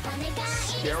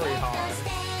 Scary hard.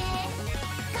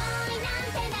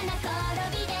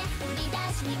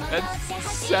 That's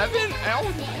 7?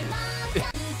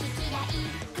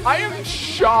 I am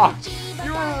shocked.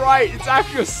 You were right. It's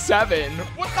actually a 7.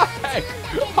 What the heck?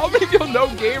 How many people know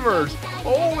gamers?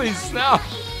 Holy snap.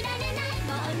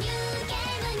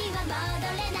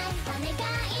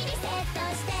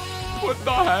 What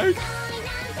the heck?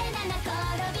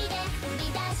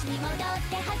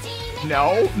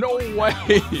 No, no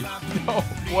way. No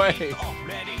way.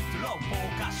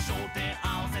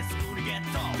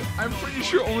 I'm pretty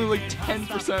sure only like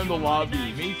 10% of the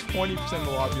lobby, maybe 20% of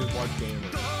the lobby is watch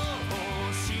gamers.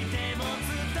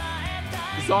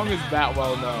 The song is that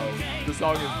well known. The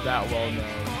song is that well known.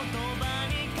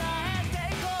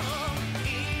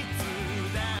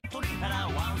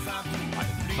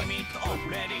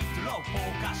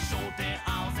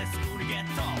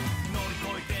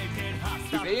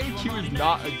 Because AMQ is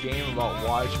not a game about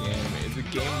watching anime, it's a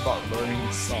game about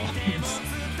learning songs.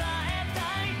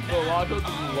 So a lot of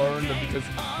people just learn them because,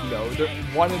 you know,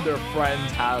 one of their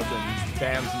friends has them,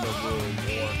 spams in the room,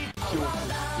 or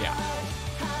yeah.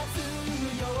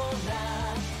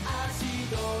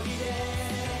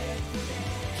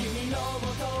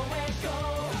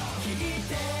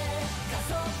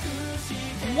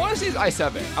 I want to say it's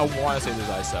I7. I want to say there's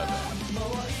I7.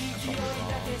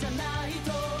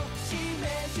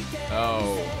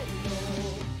 Oh.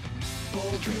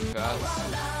 The Dream Fest.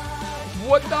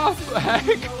 What the heck?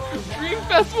 Dream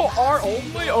Festival art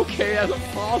only? Okay, that's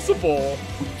impossible.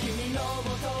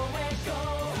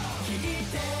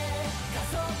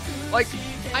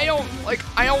 I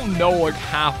don't know like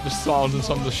half the songs in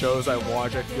some of the shows I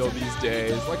watch, I feel these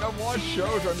days. Like I watch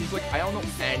shows where I'm just like, I don't know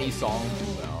any songs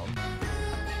from them.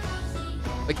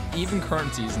 Like even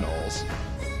current seasonals.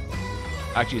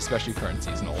 Actually, especially current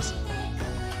seasonals.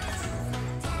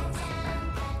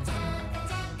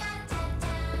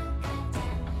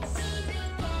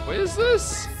 What is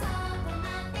this?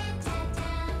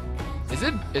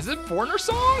 Is it Foreigner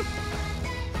song?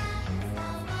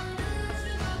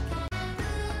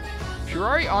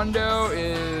 Purari Ando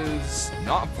is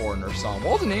not Foreigner song.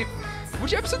 What was the name?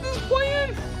 Which episode this is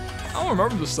playing? I don't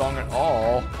remember the song at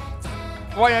all.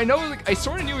 Well, I know, like, I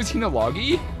sort of knew it was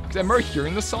Hinalagi, because I remember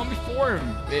hearing the song before,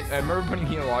 and I remember putting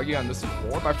Hinalagi on this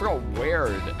before, but I forgot where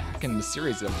the heck in the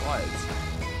series it was.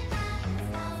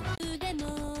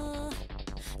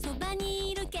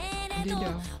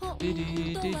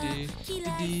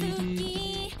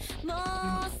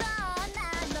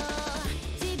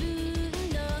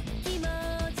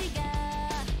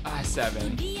 Ah,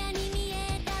 7.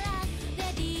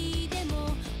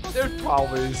 There's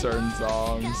probably certain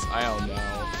songs. I don't know.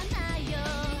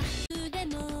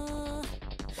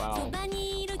 Wow.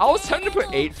 I was tempted to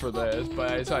put 8 for this,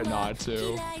 but I decided not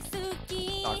to.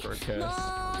 Not for a kiss.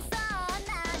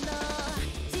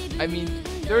 I mean,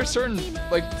 there are certain,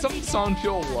 like, some songs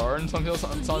people learn, some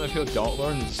songs that people don't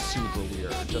learn is super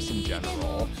weird, just in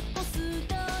general.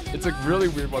 It's like really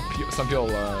weird what some people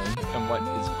learn and what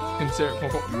is considered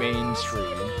quote unquote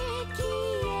mainstream.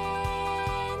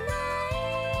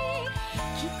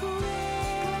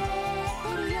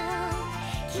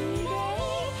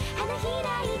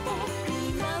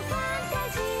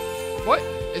 What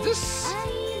is this?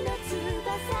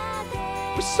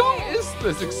 What song is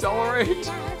this?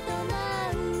 Accelerate?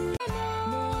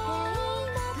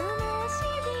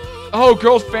 Oh,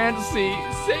 Girls Fantasy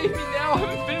Save me now! I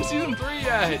haven't finished season 3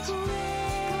 yet!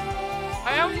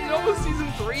 I have no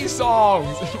season 3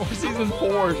 songs! Or season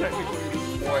 4, technically, at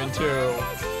this point, too.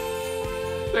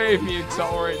 Save me,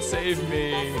 Accelerate, save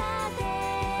me!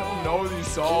 I don't know these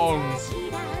songs.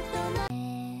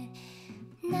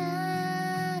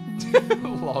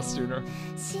 Lost sooner.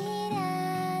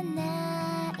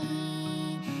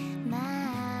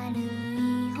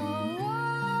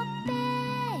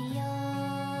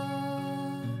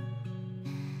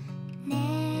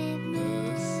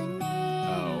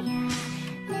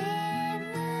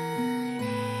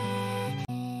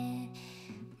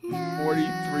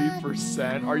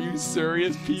 43%? Are you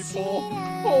serious, people?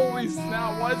 Holy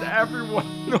snap, why does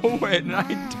everyone know it and I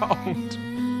don't?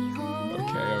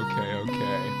 Okay.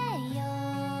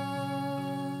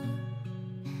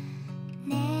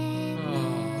 Oh,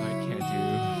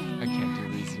 I can't do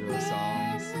these 0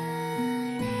 songs.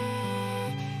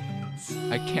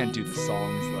 I can't do the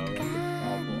songs though, that's the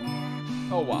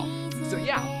problem. Oh well. So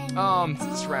yeah,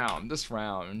 this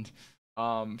round.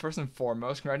 First and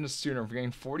foremost, congratulations Sooner for getting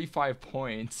 45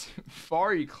 points,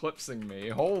 far eclipsing me.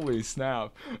 Holy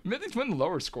snap! Mythics win the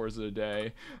lower scores of the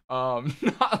day.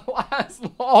 Not last.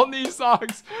 Lol, knee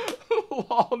socks.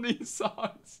 Lol, knee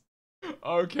socks.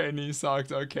 Okay, knee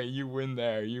socks. Okay, you win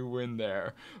there.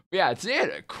 But yeah, today I had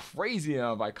a crazy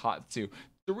amount of Aikatsu.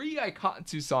 3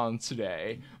 Aikatsu songs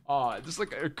today. Just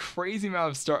like a crazy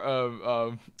amount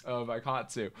of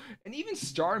Aikatsu. And even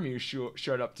Starmuse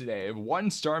showed up today. 1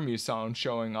 Starmuse song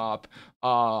showing up.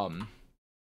 On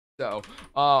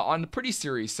the Pretty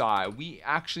Series side, we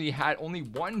actually had only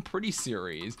 1 Pretty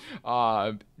Series.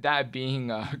 That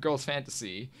being Girls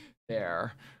Fantasy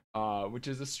there. Which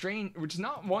is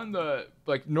not one of the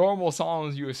like normal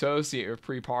songs you associate with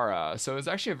pre-para. So it's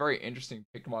actually a very interesting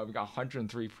pick. We got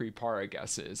 103 pre-para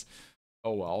guesses.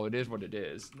 Oh well, it is what it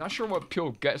is. Not sure what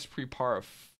people guess pre-para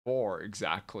for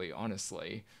exactly,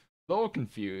 honestly. A little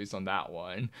confused on that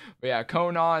one. But yeah,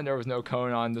 Conan, there was no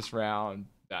Conan this round.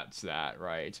 That's that,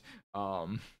 right? Yeah,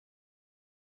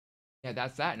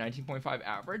 that's that. 19.5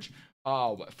 average.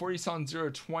 40 songs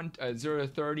 0 to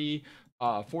 30.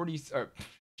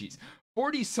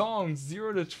 40 songs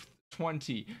 0 to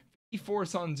 20, 54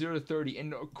 songs 0 to 30,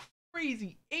 and a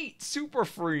crazy 8 super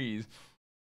freeze.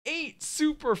 8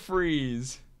 super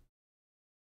freeze.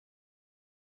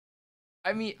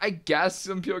 I mean, I guess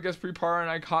some people guess pre-para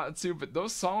and Aikatsu, but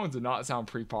those songs did not sound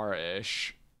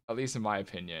pre-para-ish, at least in my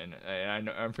opinion. And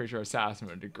I'm pretty sure Assassin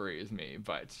would agree with me,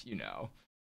 but you know.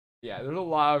 Yeah, there's a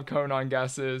lot of Conan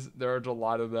guesses. There's a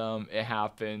lot of them. It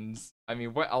happens. I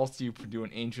mean, what else do you do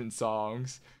in ancient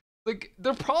songs? Like,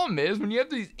 the problem is, when you have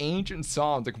these ancient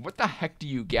songs, like, what the heck do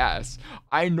you guess?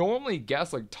 I normally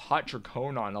guess, like, Touch or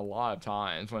Conan a lot of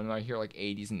times when I hear, like,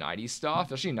 80s and 90s stuff.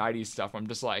 Especially 90s stuff, I'm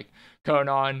just like,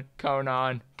 Conan,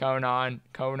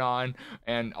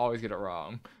 and always get it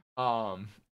wrong.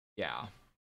 Yeah.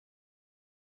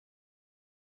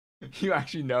 You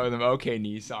actually know them. Okay,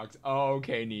 knee socks.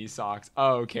 Okay, knee socks.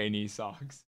 Okay, knee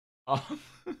socks.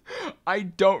 I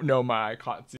don't know my Aikatsu